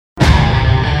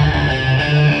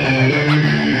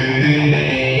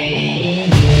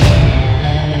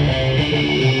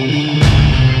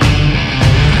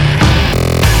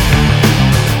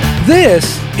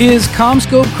This is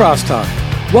CommScope Crosstalk.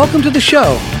 Welcome to the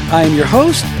show. I am your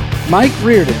host, Mike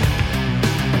Reardon.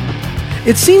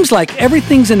 It seems like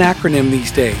everything's an acronym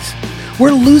these days.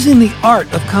 We're losing the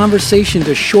art of conversation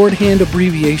to shorthand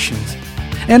abbreviations.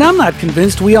 And I'm not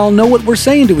convinced we all know what we're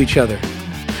saying to each other.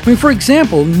 I mean, for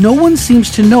example, no one seems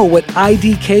to know what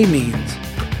IDK means.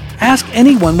 Ask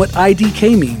anyone what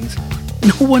IDK means.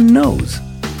 No one knows.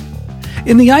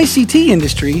 In the ICT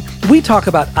industry, we talk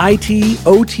about IT,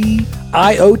 OT,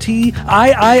 IoT,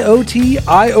 IIot,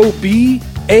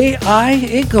 IOB, AI.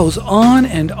 It goes on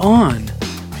and on.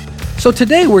 So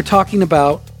today we're talking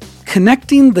about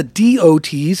connecting the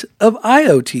DoTs of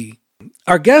IoT.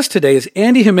 Our guest today is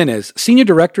Andy Jimenez, Senior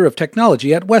Director of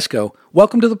Technology at Wesco.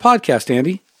 Welcome to the podcast,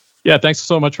 Andy. Yeah, thanks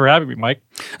so much for having me, Mike.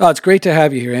 Oh, it's great to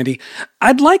have you here, Andy.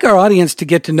 I'd like our audience to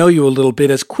get to know you a little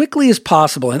bit as quickly as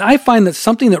possible, and I find that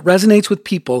something that resonates with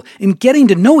people in getting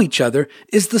to know each other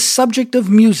is the subject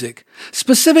of music,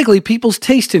 specifically people's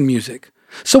taste in music.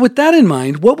 So with that in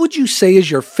mind, what would you say is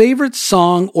your favorite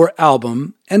song or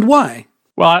album, and why?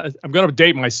 Well, I'm going to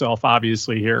date myself,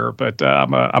 obviously, here, but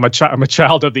I'm a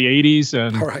child of the 80s,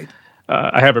 and all right.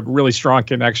 I have a really strong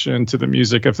connection to the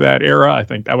music of that era. I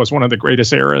think that was one of the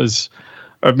greatest eras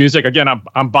of music. Again,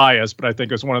 I'm biased, but I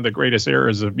think it was one of the greatest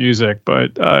eras of music.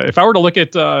 But if I were to look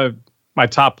at my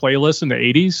top playlist in the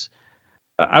 80s,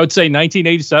 I would say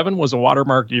 1987 was a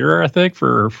watermark year, I think,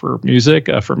 for music.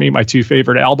 For me, my two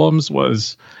favorite albums were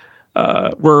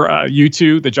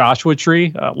U2, The Joshua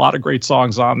Tree. A lot of great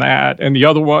songs on that. And the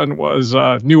other one was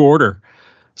New Order,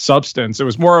 Substance. It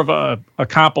was more of a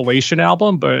compilation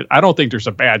album, but I don't think there's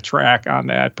a bad track on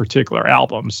that particular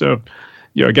album. So,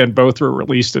 again, both were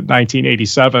released in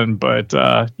 1987. But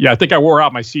I think I wore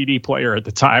out my CD player at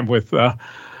the time with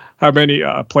how many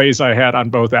plays I had on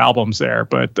both albums there.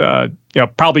 But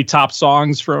probably top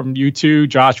songs from U2,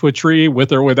 Joshua Tree,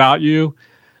 With or Without You.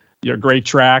 Great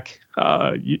track.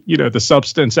 The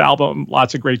Substance album,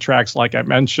 lots of great tracks, like I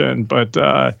mentioned. But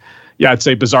I'd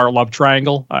say Bizarre Love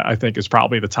Triangle, I think, is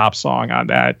probably the top song on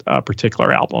that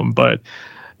particular album. But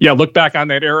look back on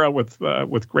that era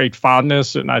with great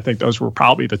fondness, and I think those were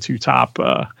probably the two top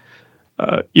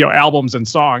albums and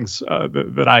songs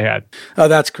that I had. Oh,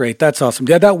 that's great. That's awesome.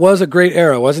 Yeah, that was a great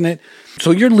era, wasn't it? So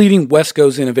you're leading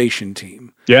Wesco's innovation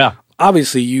team. Yeah.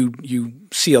 Obviously, you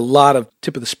see a lot of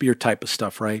tip-of-the-spear type of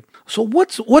stuff, right? So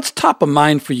what's top of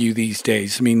mind for you these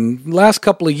days? I mean, last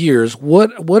couple of years,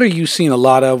 what are you seeing a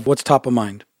lot of? What's top of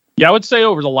mind? Yeah, I would say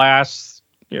over the last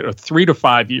 3 to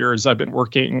 5 years, I've been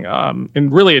working in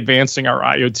really advancing our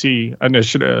IoT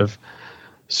initiative.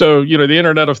 So, the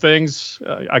Internet of Things,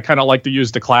 I kind of like to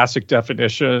use the classic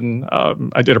definition.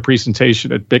 I did a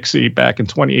presentation at Bixby back in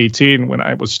 2018 when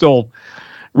I was still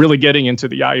really getting into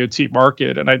the IoT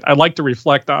market. And I like to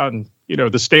reflect on,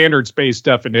 the standards-based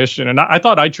definition. And I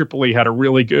thought IEEE had a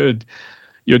really good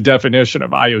definition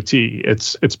of IoT.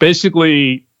 It's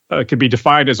basically can be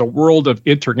defined as a world of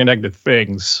interconnected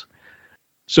things.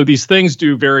 So these things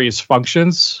do various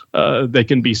functions. They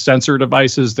can be sensor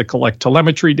devices that collect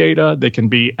telemetry data. They can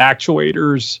be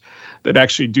actuators that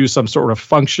actually do some sort of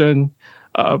function.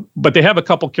 But they have a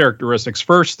couple characteristics.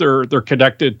 First, they're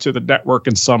connected to the network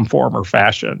in some form or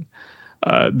fashion.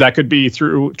 That could be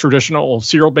through traditional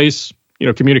serial-based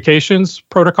communications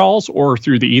protocols or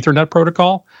through the Ethernet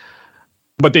protocol.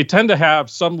 But they tend to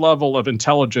have some level of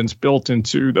intelligence built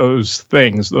into those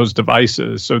things, those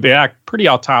devices. So they act pretty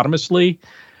autonomously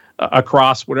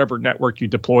across whatever network you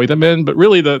deploy them in. But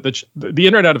really, the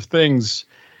Internet of Things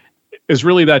is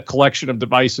really that collection of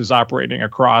devices operating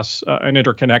across an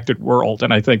interconnected world.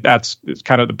 And I think that's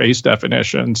kind of the base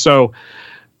definition. So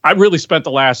I really spent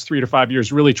the last 3 to 5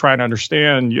 years really trying to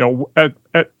understand, at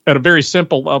a very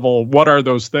simple level, what are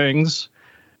those things?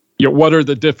 What are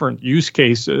the different use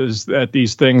cases that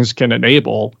these things can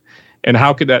enable? And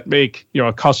how could that make,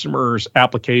 a customer's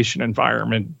application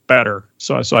environment better?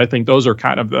 So I think those are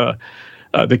kind of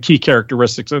the key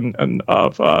characteristics of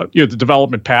the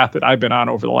development path that I've been on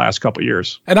over the last couple of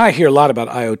years. And I hear a lot about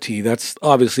IoT. That's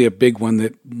obviously a big one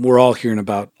that we're all hearing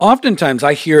about. Oftentimes,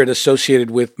 I hear it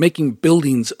associated with making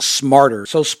buildings smarter.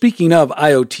 So speaking of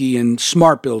IoT and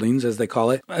smart buildings, as they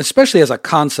call it, especially as a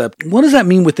concept, what does that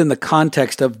mean within the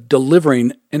context of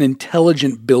delivering an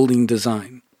intelligent building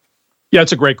design? Yeah,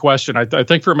 it's a great question. I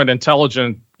think from an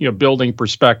intelligent building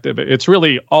perspective, it's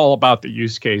really all about the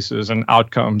use cases and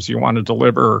outcomes you want to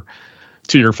deliver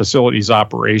to your facility's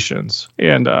operations.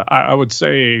 And I would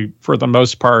say, for the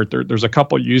most part, there's a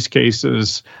couple use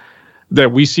cases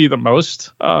that we see the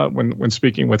most when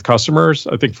speaking with customers.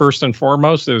 I think first and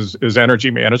foremost is energy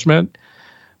management.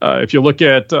 If you look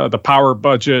at the power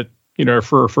budget,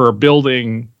 for a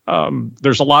building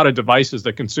there's a lot of devices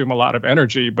that consume a lot of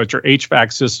energy, but your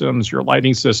HVAC systems, your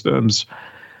lighting systems,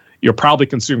 you'll probably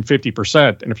consume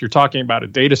 50%. And if you're talking about a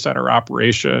data center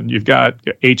operation, you've got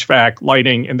HVAC,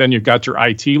 lighting, and then you've got your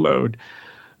IT load.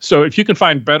 So if you can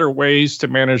find better ways to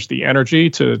manage the energy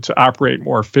to operate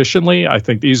more efficiently, I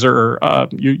think these are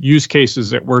use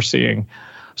cases that we're seeing.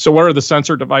 So what are the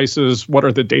sensor devices? What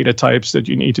are the data types that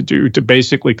you need to do to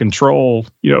basically control,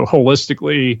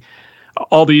 holistically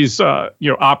all these,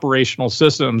 operational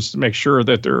systems to make sure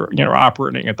that they're,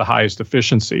 operating at the highest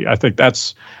efficiency? I think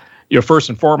that's, first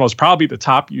and foremost, probably the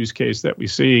top use case that we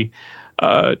see.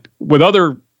 With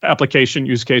other application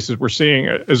use cases we're seeing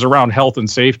is around health and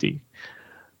safety.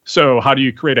 So how do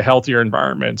you create a healthier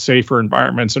environment, safer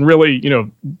environments, and really,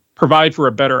 provide for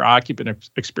a better occupant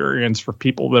experience for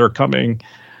people that are coming,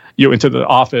 into the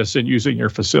office and using your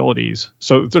facilities?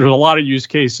 So there's a lot of use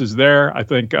cases there. I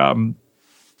think,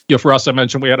 for us, I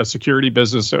mentioned we had a security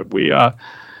business that we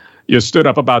stood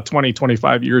up about 20,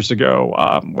 25 years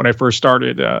ago when I first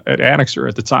started at Annexer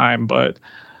at the time. But,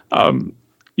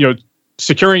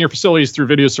 securing your facilities through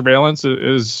video surveillance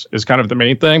is kind of the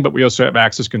main thing, but we also have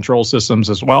access control systems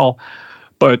as well.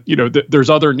 But,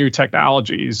 there's other new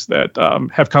technologies that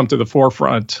have come to the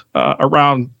forefront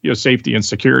around, safety and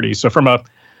security. So from a,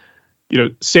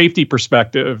 safety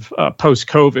perspective,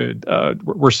 post-COVID,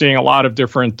 we're seeing a lot of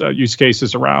different use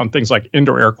cases around things like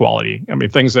indoor air quality. I mean,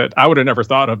 things that I would have never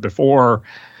thought of before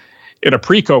in a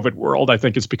pre-COVID world. I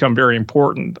think it's become very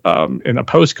important in a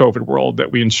post-COVID world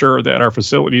that we ensure that our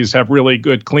facilities have really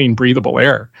good, clean, breathable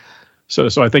air. So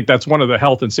I think that's one of the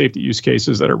health and safety use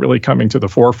cases that are really coming to the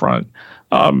forefront.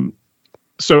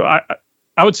 So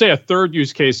I would say a third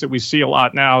use case that we see a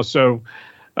lot now. So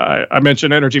I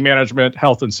mentioned energy management,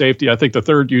 health and safety. I think the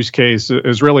third use case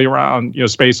is really around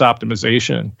space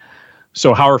optimization.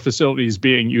 So how are facilities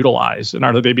being utilized, and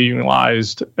are they being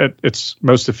utilized at its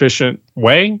most efficient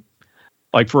way?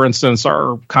 Like, for instance,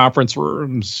 our conference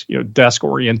rooms, desk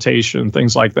orientation,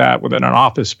 things like that within an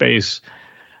office space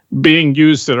being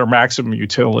used at their maximum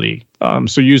utility.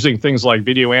 So using things like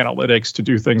video analytics to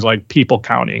do things like people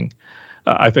counting,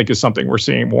 I think is something we're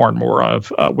seeing more and more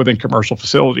of within commercial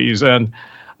facilities. And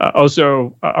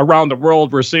also around the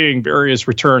world, we're seeing various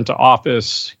return to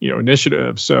office,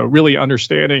 initiatives. So really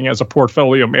understanding as a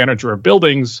portfolio manager of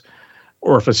buildings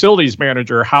or a facilities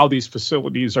manager how these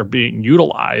facilities are being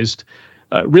utilized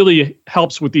really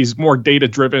helps with these more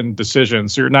data-driven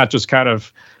decisions. So you're not just kind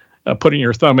of putting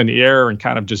your thumb in the air and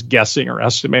kind of just guessing or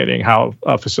estimating how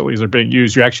facilities are being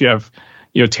used. You actually have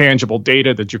tangible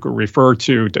data that you can refer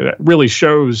to that really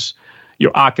shows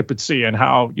occupancy and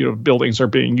how buildings are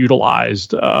being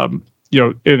utilized in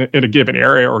a given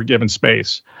area or a given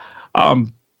space.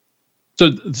 So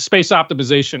the space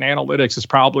optimization analytics is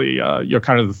probably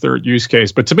kind of the third use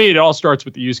case. But to me, it all starts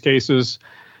with the use cases.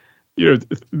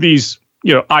 These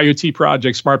IoT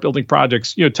projects, smart building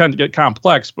projects, tend to get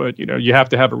complex, but you have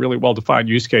to have a really well-defined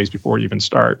use case before you even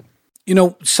start.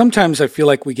 Sometimes I feel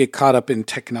like we get caught up in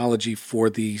technology for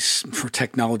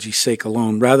technology's sake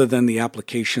alone, rather than the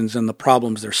applications and the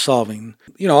problems they're solving.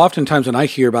 Oftentimes when I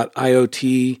hear about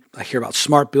IoT, I hear about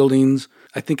smart buildings,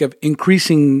 I think of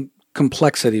increasing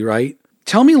complexity, right?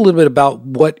 Tell me a little bit about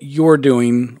what you're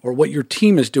doing or what your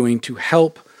team is doing to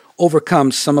help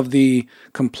overcome some of the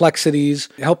complexities,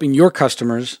 helping your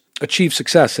customers achieve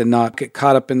success and not get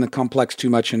caught up in the complex too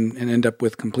much and end up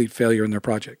with complete failure in their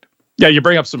project. Yeah, you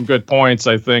bring up some good points.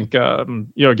 I think,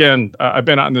 again, I've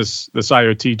been on this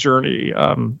IoT journey,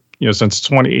 since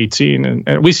 2018,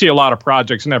 and we see a lot of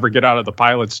projects never get out of the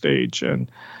pilot stage.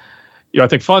 And, I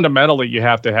think fundamentally you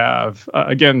have to have,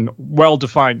 again,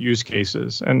 well-defined use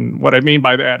cases. And what I mean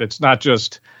by that, it's not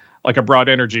just like a broad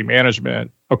energy management.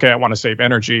 Okay, I want to save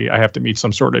energy. I have to meet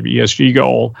some sort of ESG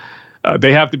goal.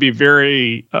 They have to be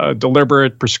very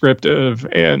deliberate, prescriptive,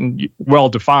 and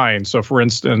well-defined. So, for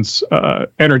instance,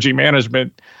 energy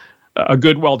management, a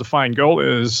good, well-defined goal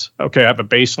is, okay, I have a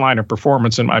baseline of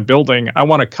performance in my building. I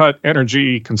want to cut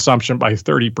energy consumption by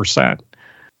 30%.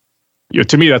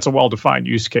 To me, that's a well-defined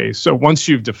use case. So once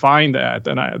you've defined that,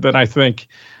 then I think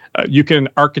you can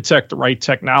architect the right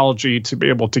technology to be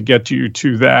able to get you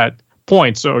to that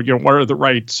point. So, what are the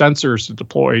right sensors to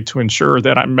deploy to ensure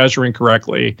that I'm measuring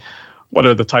correctly? What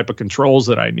are the type of controls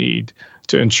that I need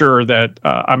to ensure that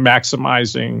I'm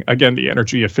maximizing, again, the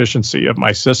energy efficiency of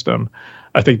my system?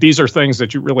 I think these are things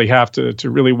that you really have to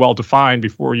really well define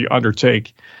before you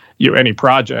undertake any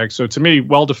project. So to me,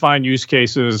 well-defined use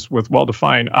cases with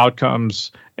well-defined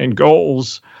outcomes and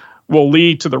goals will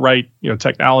lead to the right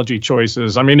technology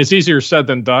choices. I mean, it's easier said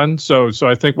than done. So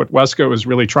I think what Wesco is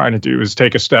really trying to do is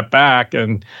take a step back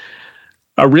and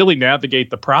really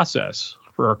navigate the process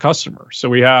for our customers. So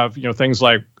we have, things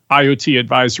like IoT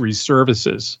advisory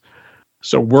services.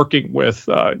 So working with,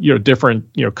 different,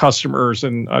 customers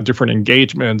and different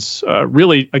engagements,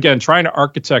 really, again, trying to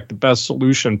architect the best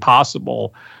solution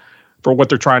possible for what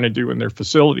they're trying to do in their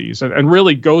facilities and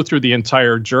really go through the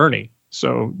entire journey.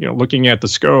 So, looking at the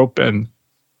scope and,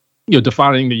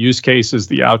 defining the use cases,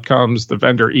 the outcomes, the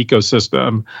vendor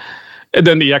ecosystem, and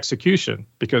then the execution.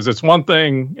 Because it's one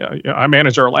thing, I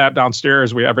manage our lab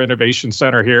downstairs. We have an innovation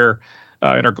center here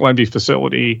in our Glenview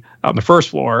facility on the first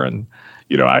floor. And,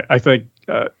 I think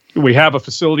we have a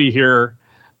facility here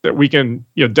that we can,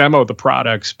 demo the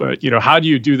products, but, how do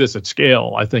you do this at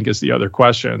scale, I think is the other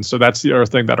question. So that's the other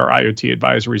thing that our IoT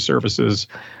advisory services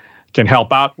can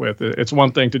help out with. It's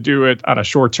one thing to do it on a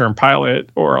short-term pilot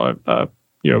or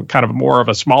kind of more of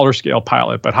a smaller scale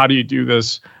pilot, but how do you do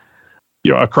this,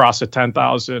 across a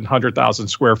 10,000, 100,000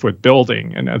 square foot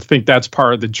building? And I think that's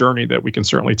part of the journey that we can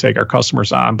certainly take our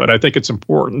customers on. But I think it's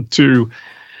important to,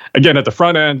 again, at the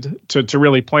front end, to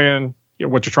really plan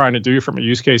what you're trying to do from a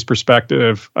use case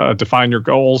perspective, define your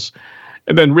goals,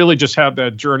 and then really just have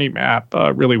that journey map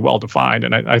really well defined.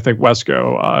 And I think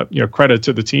Wesco, credit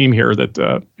to the team here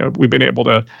that we've been able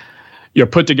to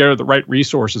put together the right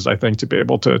resources, I think, to be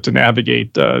able to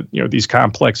navigate these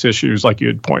complex issues, like you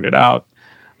had pointed out,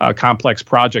 complex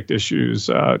project issues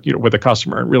with a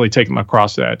customer, and really take them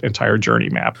across that entire journey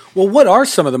map. Well, what are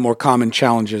some of the more common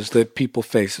challenges that people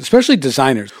face, especially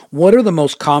designers? What are the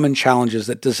most common challenges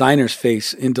that designers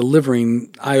face in delivering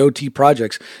IoT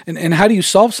projects, and how do you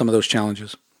solve some of those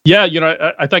challenges? Yeah,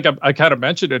 I think I kind of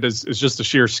mentioned it as just the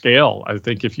sheer scale. I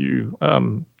think if you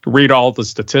read all the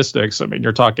statistics, I mean,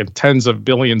 you're talking tens of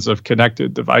billions of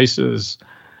connected devices,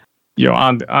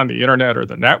 on the internet or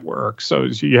the network. So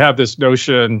you have this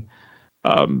notion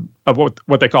of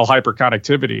what they call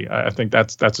hyperconnectivity. I think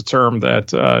that's a term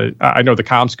that I know the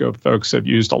CommScope folks have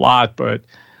used a lot. But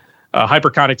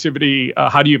hyperconnectivity,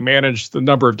 how do you manage the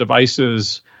number of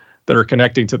devices that are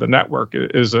connecting to the network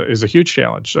is a huge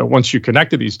challenge. So once you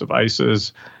connect to these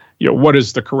devices, what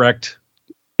is the correct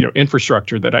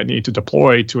infrastructure that I need to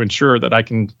deploy to ensure that I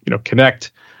can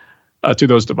connect to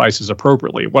those devices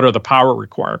appropriately? What are the power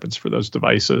requirements for those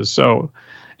devices? So,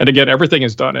 and again, everything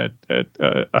is done at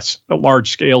a large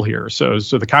scale here. So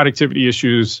the connectivity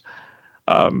issues,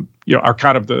 are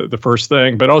kind of the first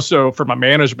thing, but also from a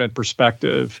management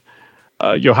perspective,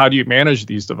 how do you manage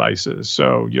these devices?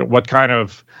 So, what kind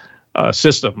of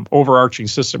overarching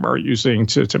system are you using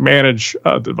to manage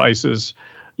devices,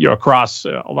 across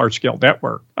a large scale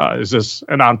network? Is this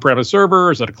an on-premise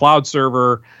server? Is it a cloud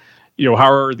server?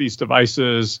 How are these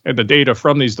devices and the data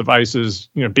from these devices,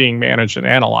 being managed and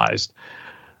analyzed?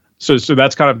 So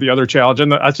that's kind of the other challenge.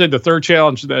 And I'd say the third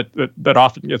challenge that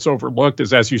often gets overlooked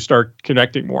is as you start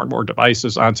connecting more and more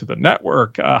devices onto the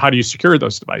network, how do you secure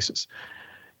those devices?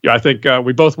 I think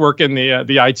we both work in the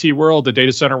IT world, the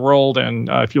data center world, and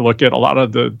if you look at a lot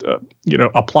of the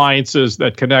appliances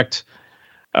that connect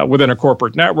within a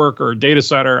corporate network or a data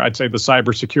center, I'd say the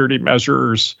cybersecurity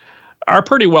measures are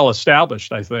pretty well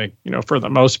established, I think, for the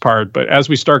most part. But as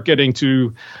we start getting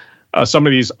to some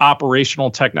of these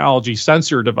operational technology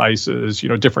sensor devices,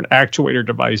 different actuator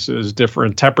devices,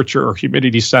 different temperature or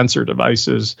humidity sensor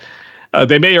devices,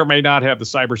 they may or may not have the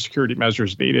cybersecurity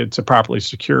measures needed to properly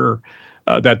secure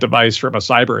that device from a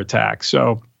cyber attack.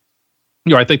 So,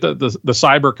 I think the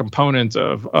cyber component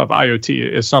of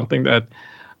IoT is something that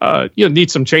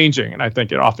needs some changing, and I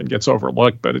think it often gets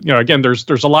overlooked. But again,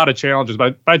 there's a lot of challenges.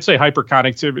 But I'd say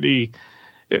hyperconnectivity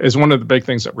is one of the big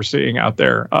things that we're seeing out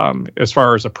there as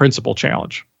far as a principal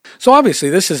challenge. So obviously,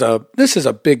 this is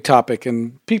a big topic,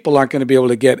 and people aren't going to be able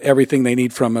to get everything they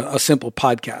need from a simple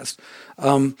podcast.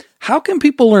 How can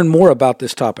people learn more about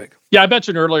this topic? Yeah, I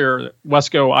mentioned earlier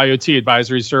Wesco IoT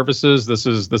Advisory Services. This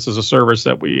is a service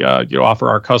that we offer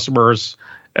our customers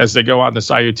as they go on this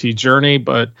IoT journey.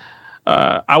 But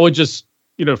I would just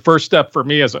first step for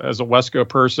me as a Wesco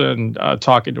person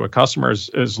talking to a customer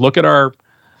is look at our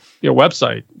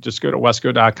website. Just go to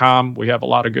wesco.com. We have a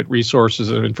lot of good resources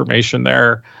and information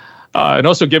there, and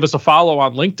also give us a follow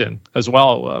on LinkedIn as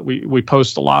well. We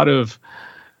post a lot of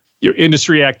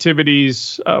industry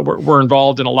activities. We're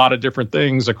involved in a lot of different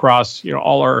things across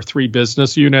all our 3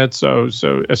 business units. So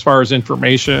as far as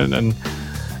information and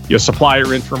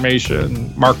supplier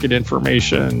information, market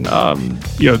information,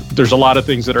 there's a lot of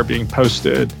things that are being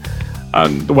posted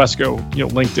on the Wesco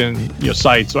LinkedIn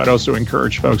site. So I'd also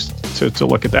encourage folks to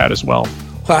look at that as well.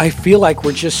 Well, I feel like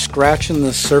we're just scratching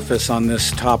the surface on this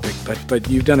topic, but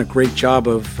you've done a great job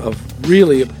of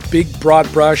really a big,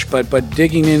 broad brush, but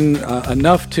digging in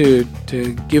enough to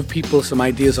give people some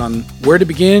ideas on where to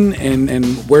begin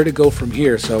and where to go from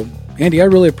here. So Andy, I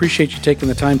really appreciate you taking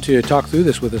the time to talk through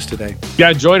this with us today. Yeah,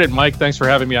 I enjoyed it, Mike. Thanks for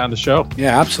having me on the show.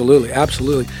 Yeah, absolutely.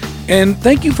 And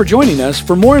thank you for joining us.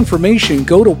 For more information,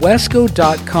 go to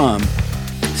wesco.com.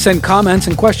 Send comments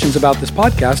and questions about this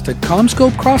podcast to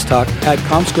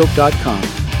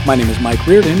CommScope@CommScope.com. My name is Mike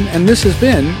Reardon, and this has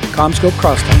been CommScope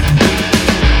Crosstalk.